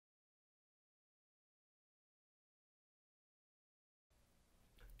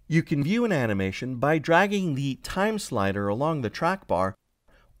You can view an animation by dragging the time slider along the track bar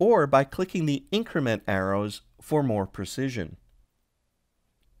or by clicking the increment arrows for more precision.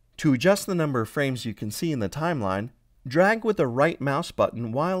 To adjust the number of frames you can see in the timeline, drag with the right mouse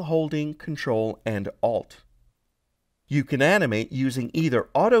button while holding Ctrl and Alt. You can animate using either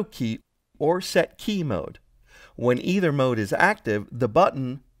Auto Key or Set Key mode. When either mode is active, the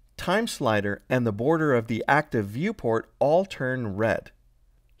button, time slider, and the border of the active viewport all turn red.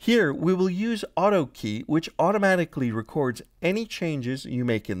 Here we will use Auto Key, which automatically records any changes you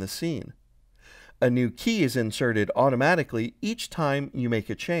make in the scene. A new key is inserted automatically each time you make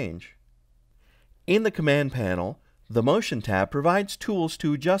a change. In the command panel, the Motion tab provides tools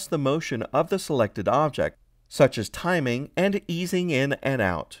to adjust the motion of the selected object, such as timing and easing in and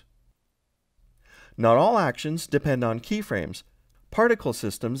out. Not all actions depend on keyframes. Particle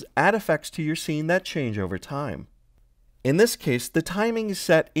systems add effects to your scene that change over time. In this case, the timing is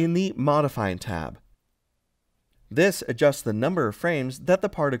set in the Modify tab. This adjusts the number of frames that the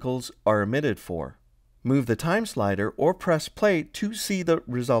particles are emitted for. Move the time slider or press play to see the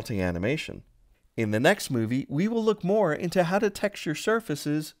resulting animation. In the next movie, we will look more into how to texture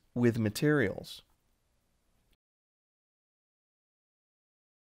surfaces with materials.